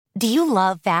Do you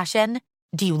love fashion?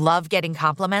 Do you love getting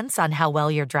compliments on how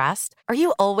well you're dressed? Are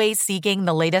you always seeking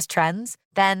the latest trends?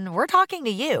 Then we're talking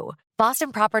to you.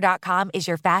 BostonProper.com is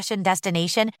your fashion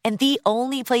destination and the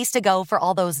only place to go for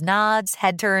all those nods,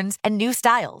 head turns, and new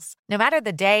styles. No matter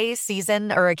the day,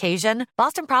 season, or occasion,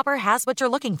 Boston Proper has what you're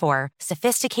looking for.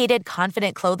 Sophisticated,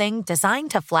 confident clothing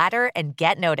designed to flatter and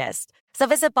get noticed. So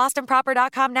visit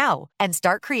BostonProper.com now and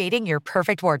start creating your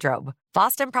perfect wardrobe.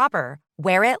 Boston Proper.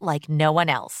 Wear it like no one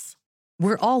else.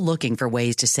 We're all looking for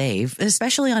ways to save,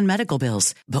 especially on medical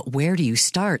bills. But where do you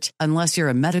start? Unless you're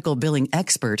a medical billing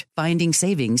expert, finding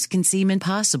savings can seem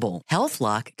impossible.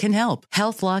 HealthLock can help.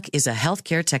 HealthLock is a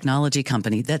healthcare technology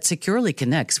company that securely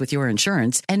connects with your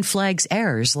insurance and flags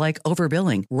errors like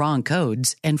overbilling, wrong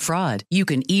codes, and fraud. You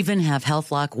can even have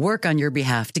HealthLock work on your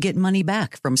behalf to get money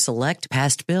back from select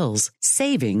past bills.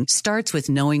 Saving starts with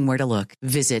knowing where to look.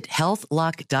 Visit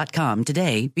healthlock.com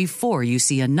today before you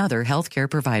see another healthcare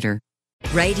provider.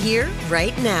 Right here,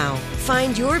 right now.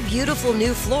 Find your beautiful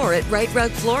new floor at Rite Rug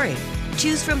Flooring.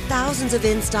 Choose from thousands of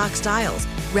in-stock styles,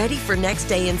 ready for next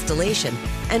day installation,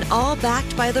 and all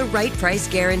backed by the right price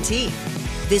guarantee.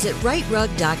 Visit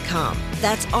riterug.com.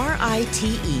 That's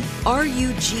RITERUG.com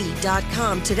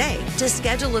today to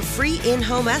schedule a free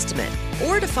in-home estimate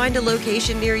or to find a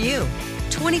location near you.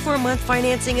 24-month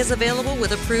financing is available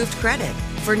with approved credit.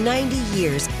 For 90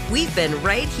 years, we've been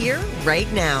right here,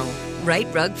 right now.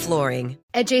 Rite Rug Flooring.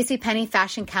 At JCPenney,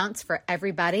 fashion counts for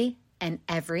everybody and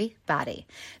everybody.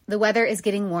 The weather is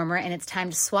getting warmer and it's time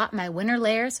to swap my winter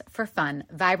layers for fun,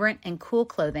 vibrant, and cool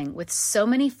clothing. With so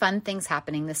many fun things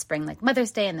happening this spring, like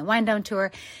Mother's Day and the Wind Down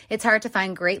Tour, it's hard to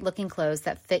find great looking clothes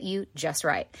that fit you just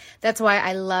right. That's why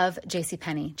I love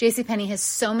JCPenney. JCPenney has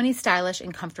so many stylish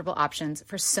and comfortable options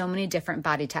for so many different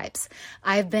body types.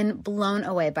 I've been blown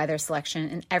away by their selection,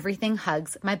 and everything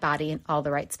hugs my body in all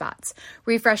the right spots.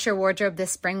 Refresh your wardrobe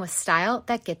this spring with style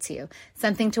that gets you.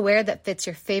 Something to wear that fits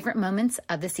your favorite moments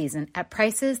of the season at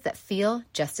prices that feel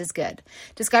just as good.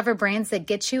 Discover brands that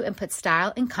get you and put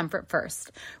style and comfort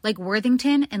first, like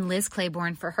Worthington and Liz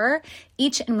Claiborne for her,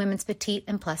 each in women's petite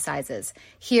and plus sizes.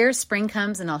 Here, spring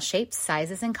comes in all shapes,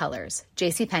 sizes, and colors.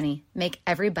 JCPenney, make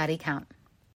everybody count.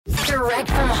 Direct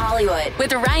from Hollywood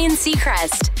with Ryan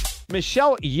Seacrest.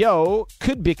 Michelle Yeoh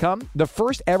could become the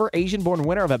first ever Asian-born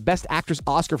winner of a Best Actress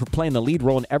Oscar for playing the lead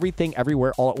role in Everything,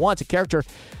 Everywhere, All at Once, a character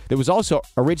that was also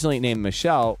originally named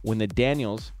Michelle when the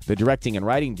Daniels, the directing and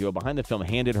writing duo behind the film,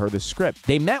 handed her the script.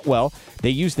 They meant well. They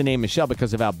used the name Michelle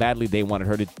because of how badly they wanted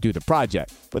her to do the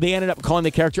project. But they ended up calling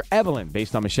the character Evelyn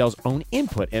based on Michelle's own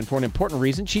input. And for an important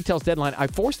reason, she tells Deadline, I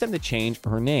forced them to change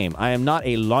her name. I am not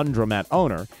a laundromat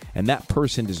owner, and that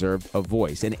person deserved a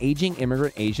voice. An aging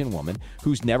immigrant Asian woman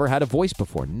who's never had a voice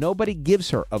before. Nobody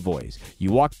gives her a voice.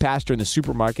 You walk past her in the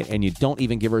supermarket and you don't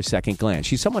even give her a second glance.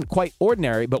 She's someone quite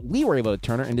ordinary, but we were able to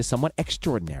turn her into someone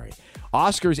extraordinary.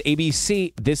 Oscars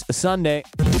ABC this Sunday.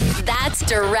 That's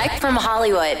direct from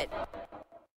Hollywood.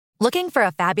 Looking for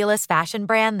a fabulous fashion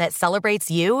brand that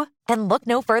celebrates you? Then look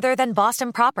no further than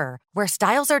Boston Proper, where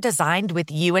styles are designed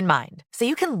with you in mind, so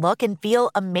you can look and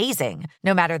feel amazing,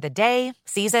 no matter the day,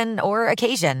 season, or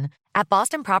occasion. At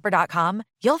BostonProper.com,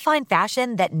 you'll find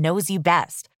fashion that knows you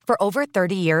best. For over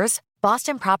 30 years,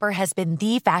 Boston Proper has been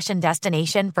the fashion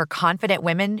destination for confident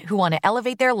women who want to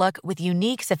elevate their look with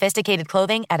unique, sophisticated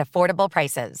clothing at affordable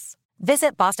prices.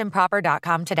 Visit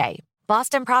BostonProper.com today.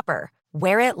 Boston Proper.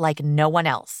 Wear it like no one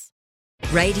else.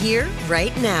 Right here,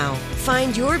 right now.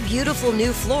 Find your beautiful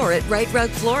new floor at Rite Rug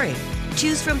Flooring.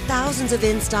 Choose from thousands of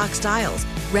in-stock styles,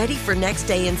 ready for next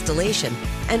day installation,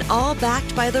 and all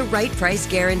backed by the right price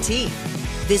guarantee.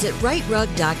 Visit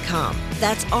riterug.com.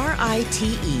 That's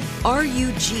RITERUG.com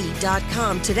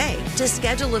today to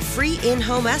schedule a free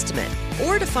in-home estimate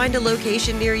or to find a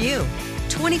location near you.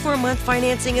 24-month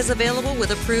financing is available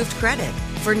with approved credit.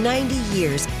 For 90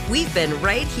 years, we've been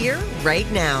right here,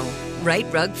 right now. Rite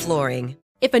Rug Flooring.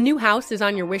 If a new house is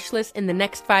on your wish list in the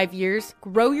next 5 years,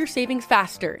 grow your savings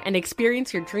faster and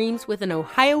experience your dreams with an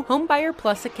Ohio Homebuyer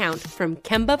Plus account from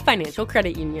Kemba Financial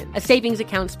Credit Union. A savings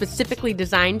account specifically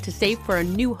designed to save for a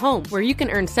new home where you can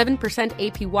earn 7%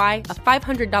 APY,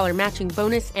 a $500 matching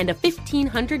bonus, and a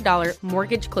 $1,500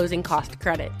 mortgage closing cost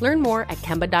credit. Learn more at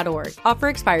Kemba.org. Offer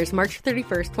expires March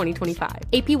 31st, 2025.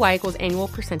 APY equals annual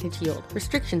percentage yield.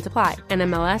 Restrictions apply.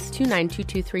 NMLS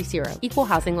 292230. Equal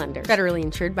housing lender. Federally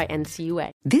insured by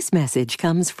NCUA. This message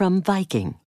comes from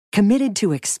Viking, committed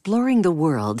to exploring the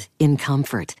world in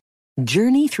comfort.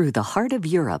 Journey through the heart of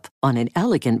Europe on an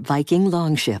elegant Viking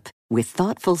longship with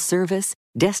thoughtful service,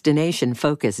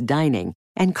 destination-focused dining,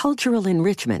 and cultural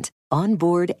enrichment on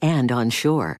board and on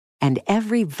shore. And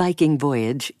every Viking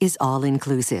voyage is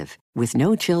all-inclusive. with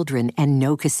no children and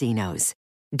no casinos.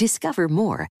 Discover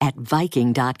more at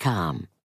Viking.com.